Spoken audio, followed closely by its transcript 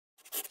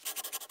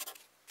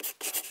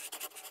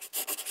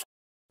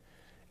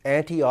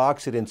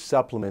Antioxidant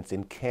supplements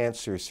in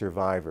cancer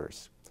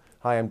survivors.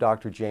 Hi, I'm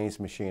Dr. James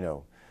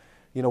Machino.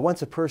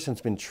 Once a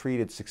person's been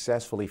treated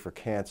successfully for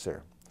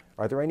cancer,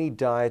 are there any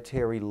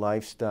dietary,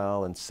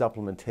 lifestyle, and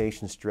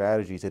supplementation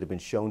strategies that have been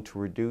shown to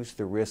reduce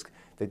the risk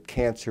that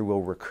cancer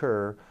will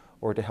recur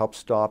or to help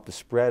stop the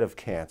spread of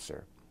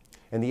cancer?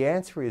 And the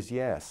answer is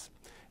yes.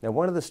 Now,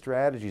 one of the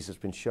strategies that's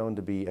been shown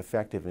to be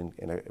effective in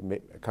a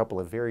couple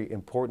of very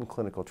important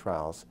clinical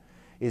trials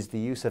is the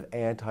use of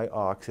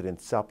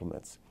antioxidant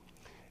supplements.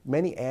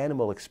 Many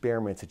animal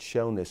experiments had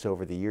shown this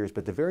over the years,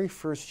 but the very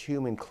first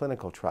human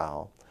clinical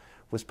trial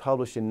was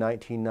published in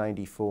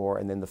 1994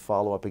 and then the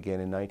follow-up again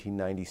in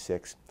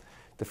 1996.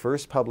 The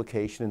first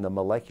publication in the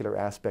Molecular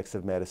Aspects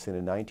of Medicine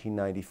in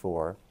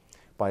 1994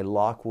 by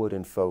Lockwood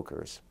and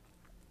Folkers.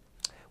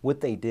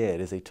 What they did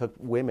is they took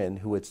women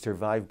who had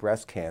survived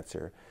breast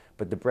cancer,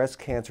 but the breast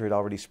cancer had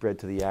already spread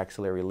to the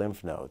axillary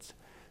lymph nodes.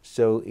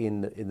 So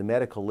in the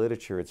medical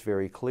literature, it's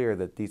very clear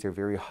that these are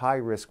very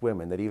high-risk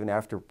women, that even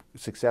after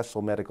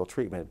successful medical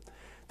treatment,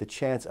 the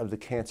chance of the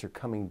cancer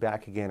coming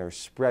back again or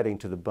spreading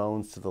to the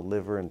bones, to the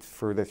liver, and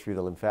further through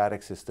the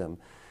lymphatic system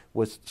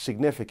was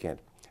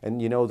significant.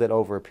 And you know that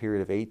over a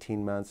period of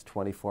 18 months,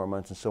 24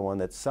 months, and so on,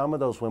 that some of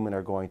those women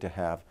are going to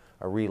have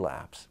a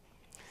relapse.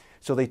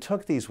 So they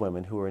took these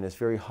women who were in this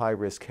very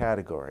high-risk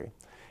category,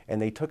 and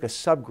they took a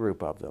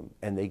subgroup of them,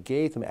 and they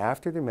gave them,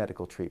 after their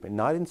medical treatment,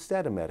 not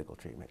instead of medical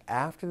treatment,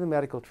 after the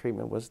medical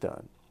treatment was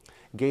done,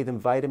 gave them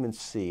vitamin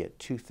C at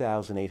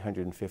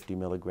 2,850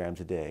 milligrams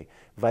a day,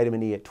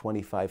 vitamin E at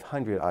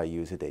 2,500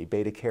 IUs a day,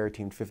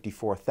 beta-carotene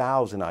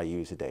 54,000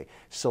 IUs a day,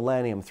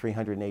 selenium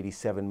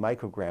 387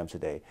 micrograms a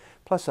day,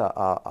 plus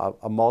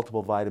a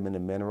multiple vitamin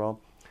and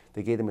mineral.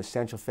 They gave them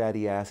essential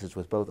fatty acids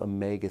with both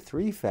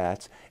omega-3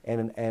 fats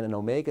and an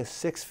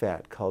omega-6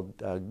 fat called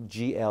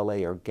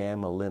GLA, or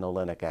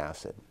gamma-linolenic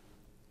acid,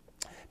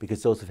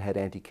 because those have had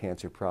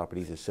anti-cancer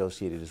properties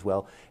associated as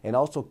well, and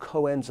also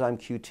coenzyme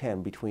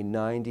Q10 between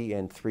 90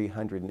 and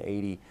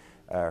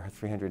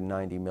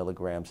 390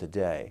 milligrams a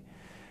day.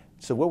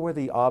 So what were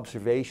the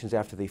observations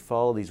after they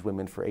followed these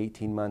women for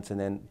 18 months and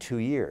then 2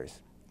 years?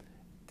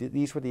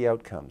 These were the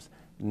outcomes.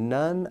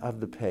 None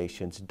of the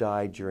patients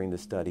died during the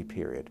study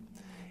period,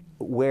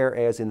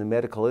 whereas in the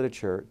medical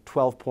literature,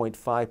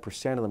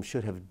 12.5% of them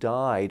should have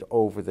died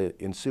over the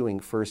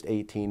ensuing first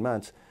 18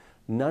 months.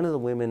 None of the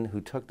women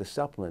who took the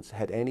supplements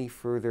had any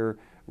further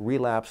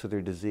relapse of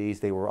their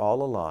disease. They were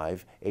all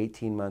alive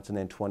 18 months and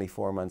then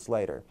 24 months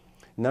later.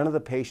 None of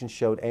the patients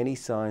showed any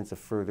signs of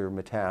further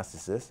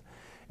metastasis,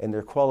 and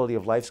their quality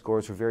of life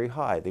scores were very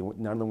high.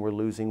 None of them were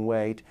losing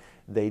weight.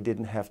 They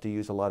didn't have to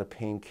use a lot of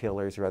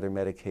painkillers or other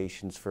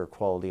medications for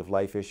quality of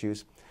life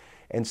issues.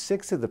 And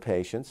 6 of the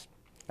patients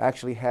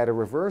actually had a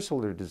reversal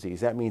of their disease.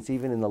 That means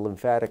even in the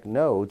lymphatic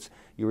nodes,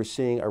 you were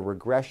seeing a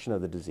regression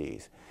of the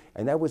disease.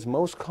 And that was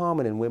most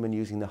common in women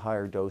using the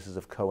higher doses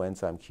of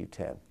coenzyme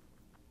Q10.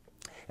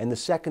 And the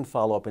second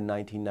follow-up in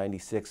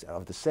 1996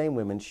 of the same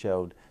women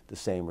showed the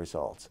same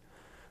results.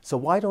 So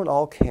why don't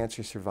all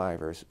cancer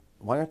survivors,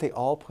 why aren't they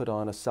all put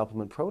on a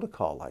supplement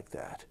protocol like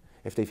that,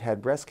 if they've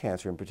had breast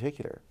cancer in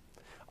particular?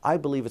 I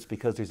believe it's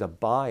because there's a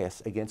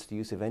bias against the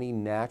use of any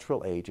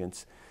natural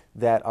agents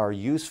that are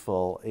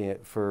useful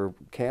for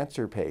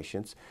cancer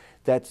patients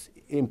that's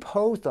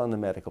imposed on the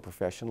medical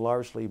profession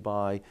largely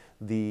by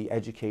the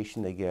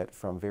education they get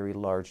from very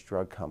large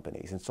drug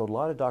companies. And so a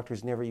lot of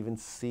doctors never even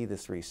see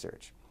this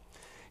research.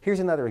 Here's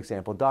another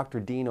example. Dr.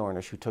 Dean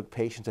Ornish, who took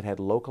patients that had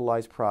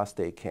localized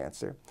prostate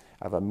cancer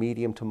of a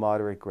medium to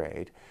moderate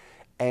grade,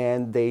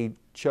 and they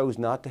chose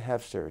not to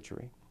have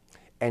surgery.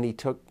 And he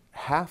took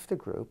half the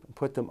group and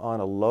put them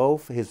on a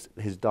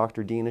his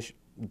Dr. Dean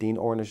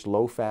Ornish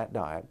low-fat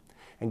diet,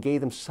 and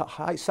gave them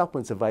high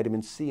supplements of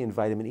vitamin C and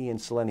vitamin E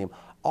and selenium,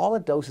 all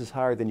at doses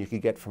higher than you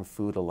could get from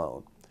food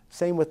alone.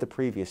 Same with the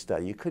previous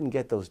study. You couldn't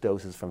get those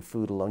doses from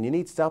food alone. You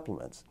need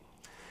supplements.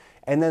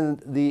 And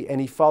then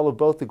he followed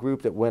both the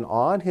group that went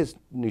on his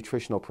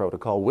nutritional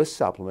protocol with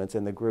supplements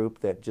and the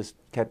group that just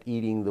kept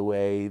eating the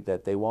way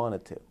that they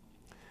wanted to.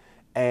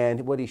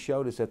 And what he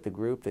showed is that the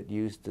group that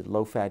used the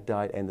low-fat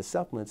diet and the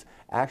supplements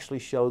actually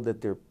showed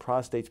that their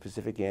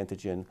prostate-specific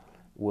antigen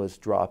was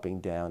dropping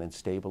down and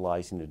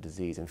stabilizing the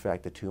disease. In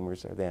fact, the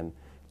tumors are then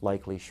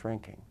likely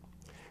shrinking.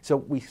 So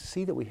we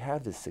see that we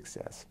have this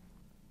success.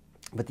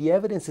 But the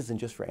evidence isn't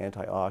just for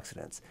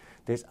antioxidants.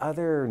 There's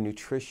other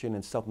nutrition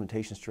and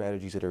supplementation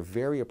strategies that are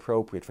very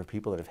appropriate for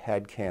people that have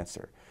had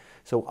cancer.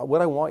 So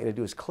what I want you to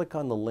do is click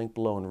on the link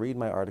below and read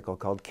my article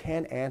called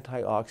 "Can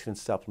Antioxidant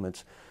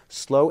Supplements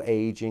Slow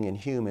Aging in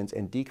Humans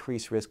and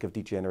Decrease Risk of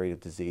Degenerative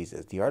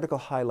Diseases?" The article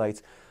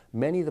highlights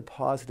many of the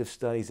positive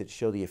studies that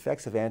show the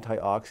effects of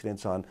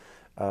antioxidants on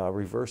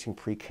reversing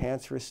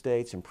precancerous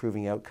states,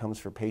 improving outcomes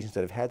for patients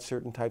that have had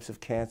certain types of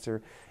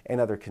cancer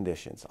and other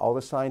conditions. All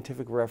the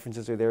scientific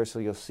references are there, so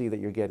you'll see that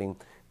you're getting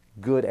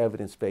good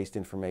evidence-based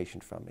information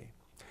from me.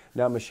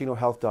 Now, at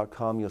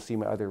machinohealth.com, you'll see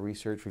my other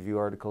research review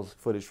articles,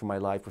 footage from my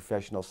live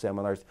professional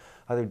seminars,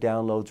 other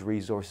downloads,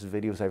 resources,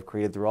 videos I've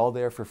created. They're all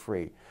there for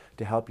free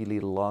to help you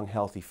lead a long,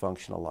 healthy,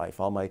 functional life.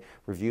 All my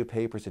review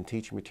papers and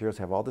teaching materials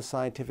have all the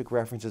scientific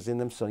references in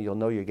them, so you'll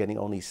know you're getting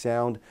only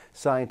sound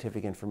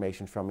scientific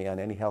information from me on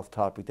any health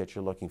topic that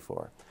you're looking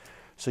for.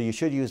 So you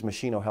should use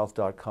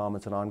machinohealth.com.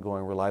 It's an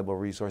ongoing, reliable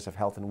resource of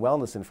health and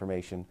wellness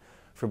information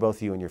for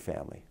both you and your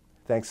family.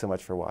 Thanks so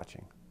much for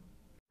watching.